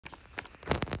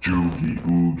Joogie,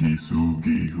 oogie,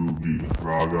 soogie, hoogie,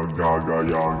 raga, gaga,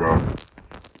 yaga.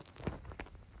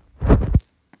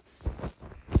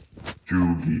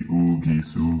 Joogie, oogie,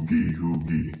 soogie,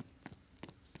 hoogie.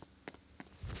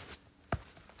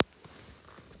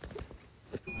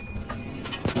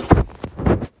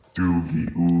 Joogie,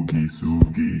 oogie,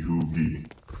 soogie, hoogie.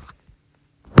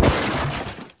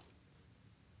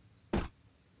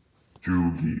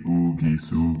 Joogie, oogie,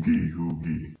 soogie,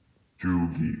 hoogie.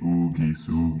 Joogie, oogie,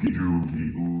 soogie,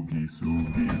 joogie, oogie,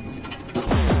 soogie.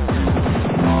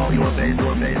 All your base,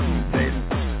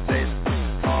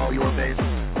 all your base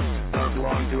does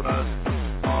belong to us.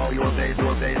 All your base,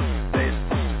 all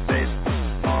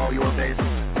your base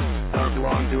does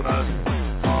belong to us.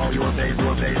 All your base,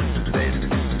 all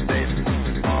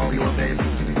your base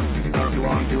does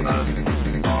belong to us.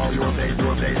 All your base,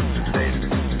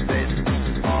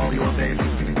 all your base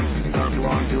does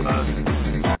belong to us.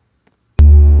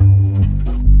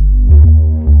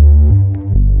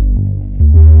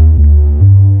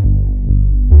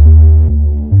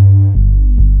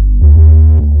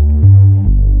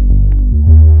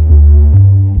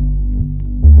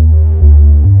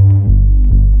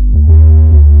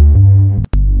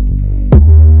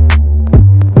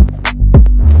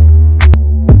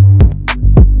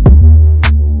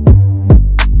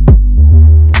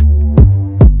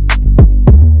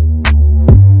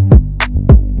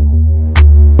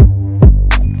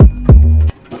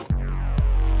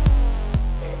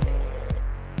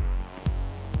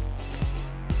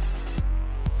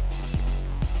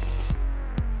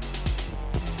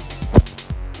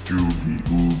 Joogie,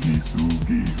 oogie,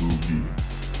 soogie, hoogie.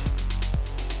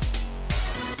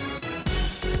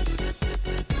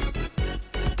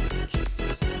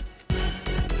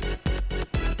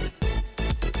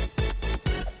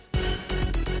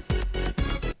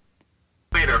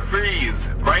 Elevator, freeze!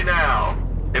 Right now!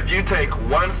 If you take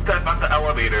one step out the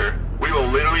elevator, we will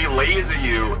literally laser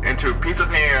you into a piece of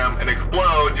ham and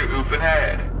explode your oofing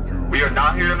head. We are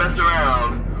not here to mess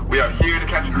around. We are here to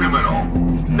catch a criminal.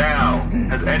 Now,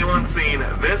 has anyone seen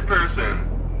this person?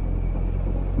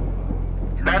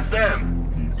 That's them.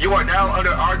 You are now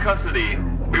under our custody.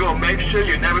 We will make sure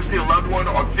you never see a loved one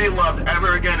or feel loved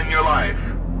ever again in your life.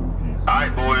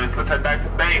 Alright boys, let's head back to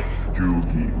base.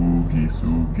 Joogie, oogie,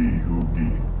 soogie,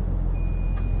 hoogie.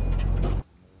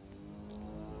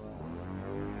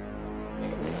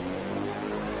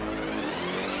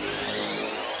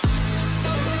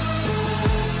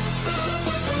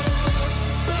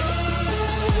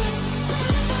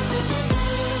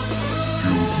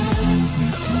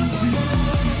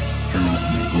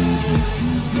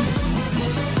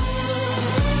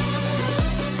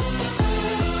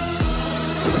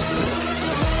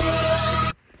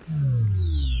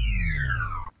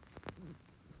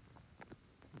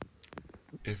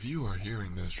 If you are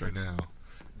hearing this right now,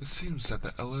 it seems that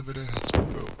the elevator has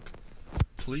broke.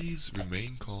 Please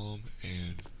remain calm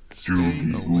and stay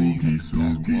Joogie, away oogie, from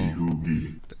that soogie, wall.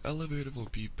 hoogie. The elevator will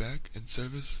be back in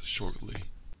service shortly.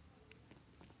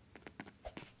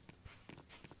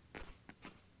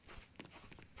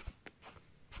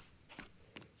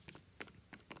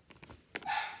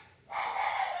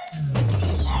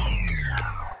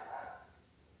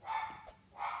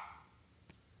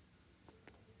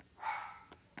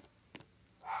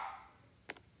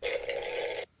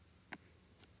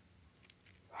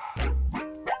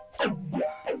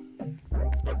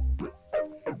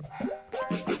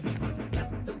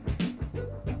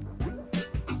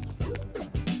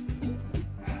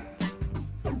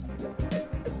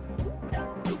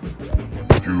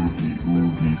 Joogie,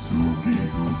 oogie, soogie,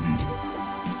 hoogie.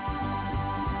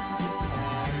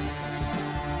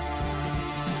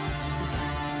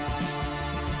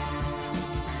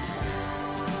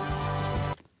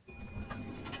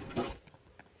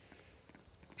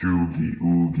 Joogie,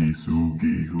 oogie,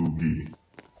 soogie, hoogie.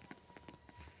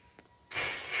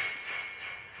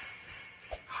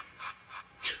 Joogie, oogie,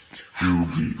 soogie, hoogie.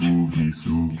 Joogie, oogie,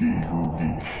 soogie,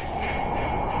 hoogie.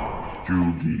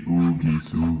 Joogie, oogie,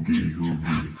 soogie,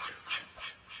 hoogie.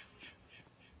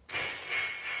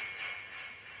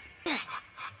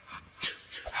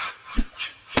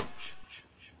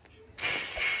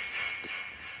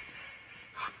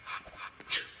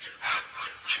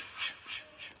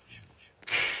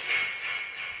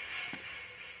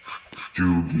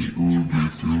 Joogie,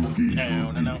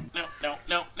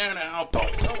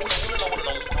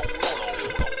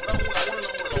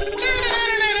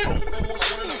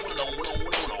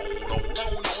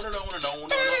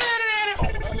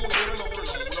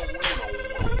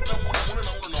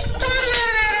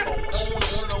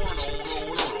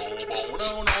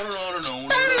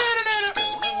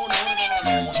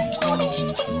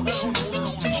 oogie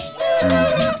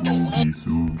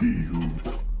soogie hoo.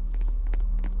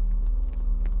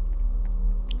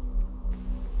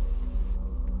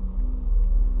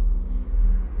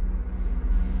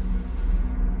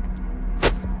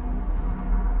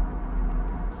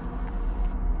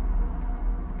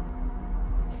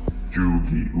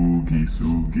 Joogie oogie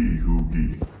soogie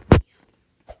hoogie.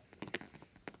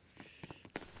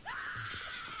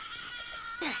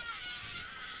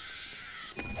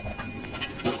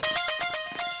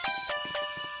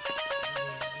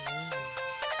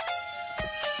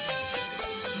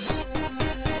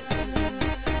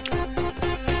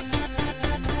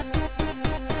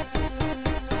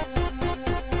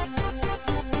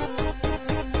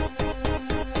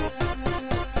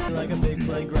 Like a big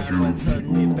playground when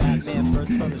suddenly Batman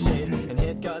burst from the shade and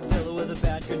hit Godzilla with a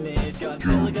bat grenade.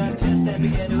 Godzilla got pissed and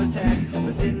began to attack,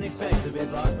 but didn't expect to be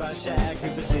blocked by Shaq,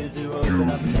 who proceeded to open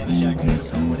up a canvas shack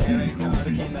when Eric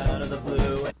Carter came out of the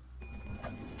blue.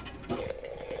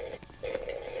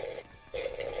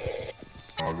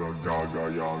 Raga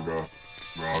gaga yaga,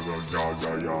 raga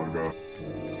gaga yaga,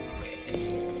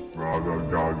 raga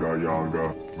gaga yaga,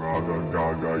 raga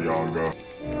gaga yaga,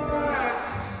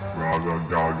 raga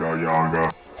gaga yaga,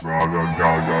 raga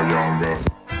gaga yaga,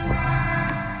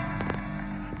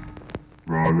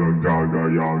 raga gaga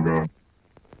yaga.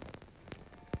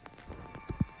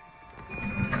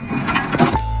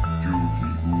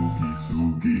 Joogie oogie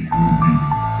soogie hoogie.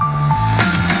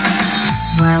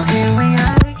 Well, here we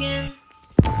are again.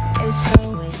 It's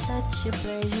always such a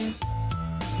pleasure.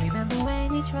 Remember when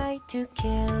you tried to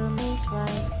kill me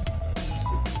twice?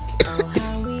 Oh,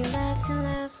 how we laughed and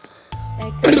laughed.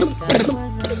 Except that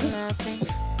wasn't laughing.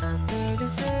 Under the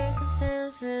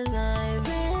circumstances, I've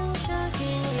been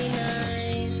shockingly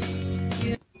nice.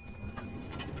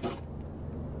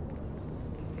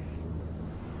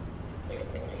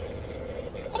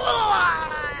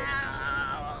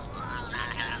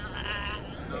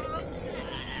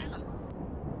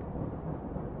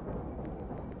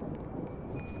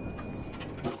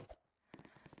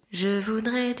 Je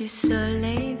voudrais du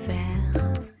soleil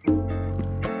vert,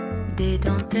 des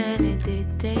dentelles et des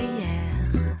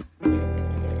théières,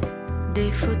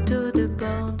 des photos de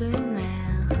bord de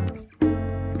mer,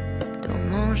 dans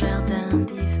mon jardin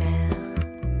d'hiver.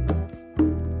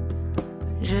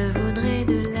 Je voudrais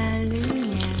de la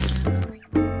lumière,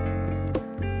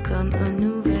 comme au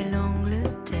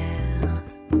Nouvelle-Angleterre.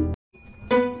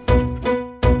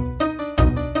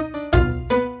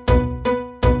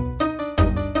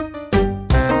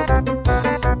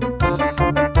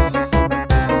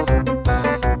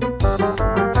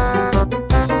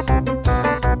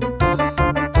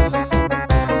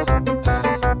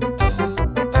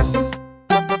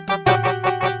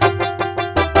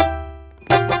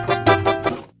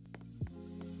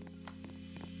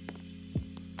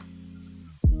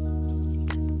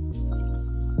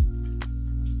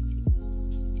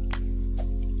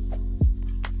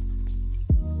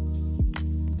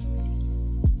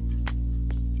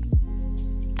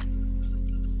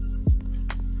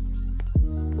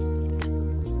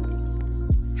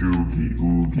 Joogie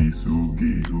oogie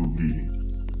soogie hoogie.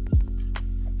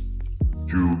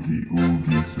 Joogie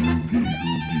oogie soogie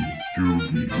hoogie.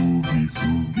 Joogie oogie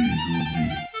soogie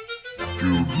hoogie.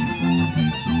 Joogie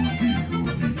oogie soogie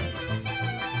hoogie.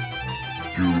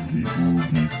 Joogie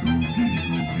oogie soogie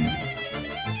hoogie.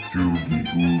 Joogie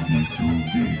oogie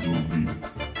soogie hoogie.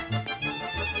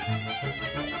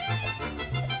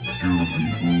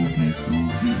 Joogie oogie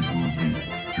soogie hoogie.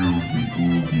 Joogie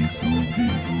oogie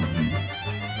soogie hoogie.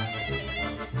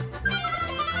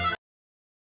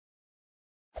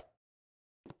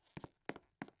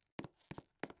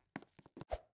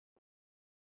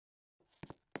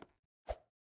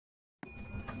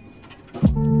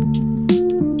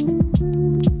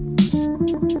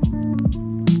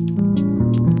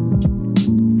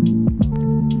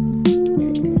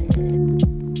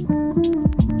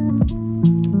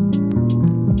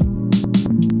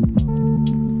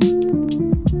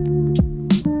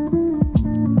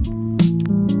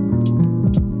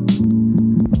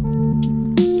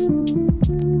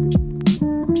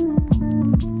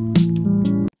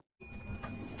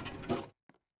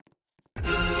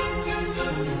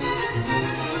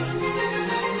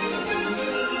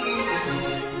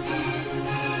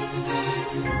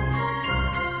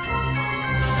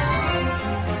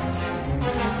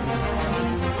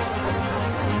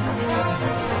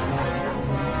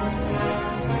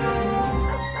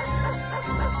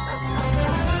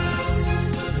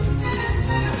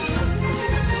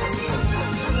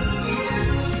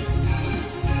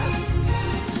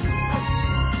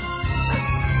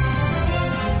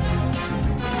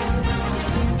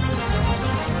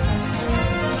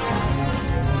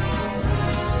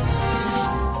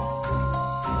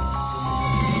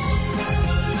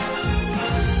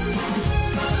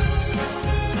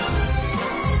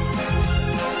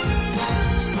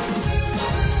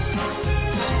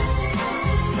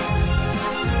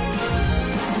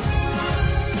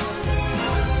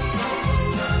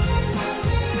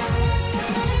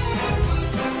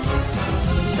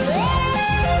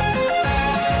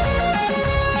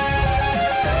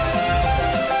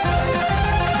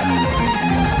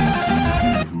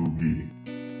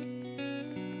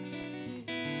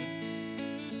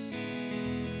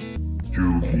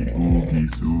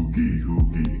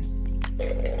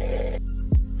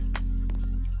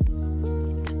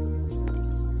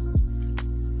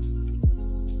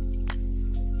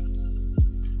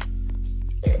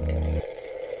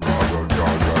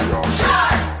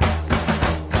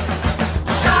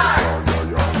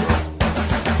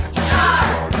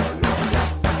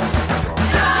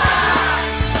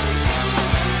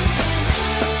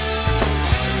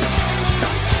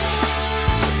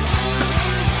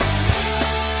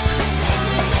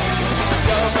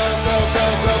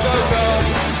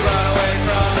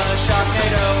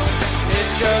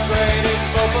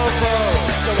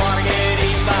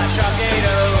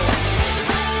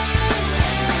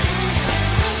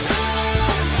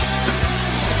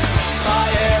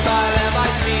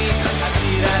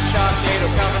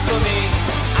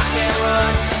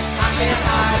 can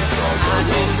hide. I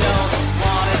just don't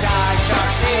wanna die.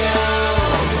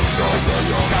 Sharknado,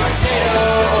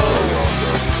 Sharknado.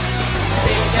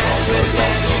 Take that twist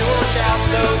and you will shout,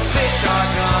 those fish are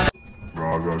gone.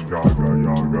 Raga gaga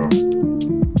yaga.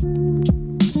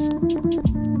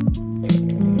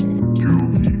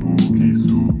 Juki oogie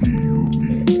suki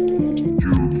oogie.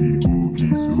 Juki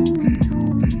oogie suki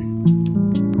oogie.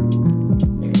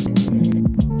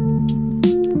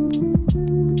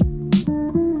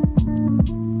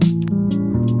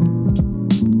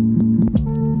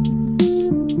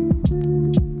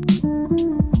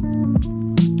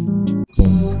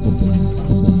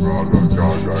 Raga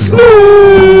gaga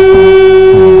yaga.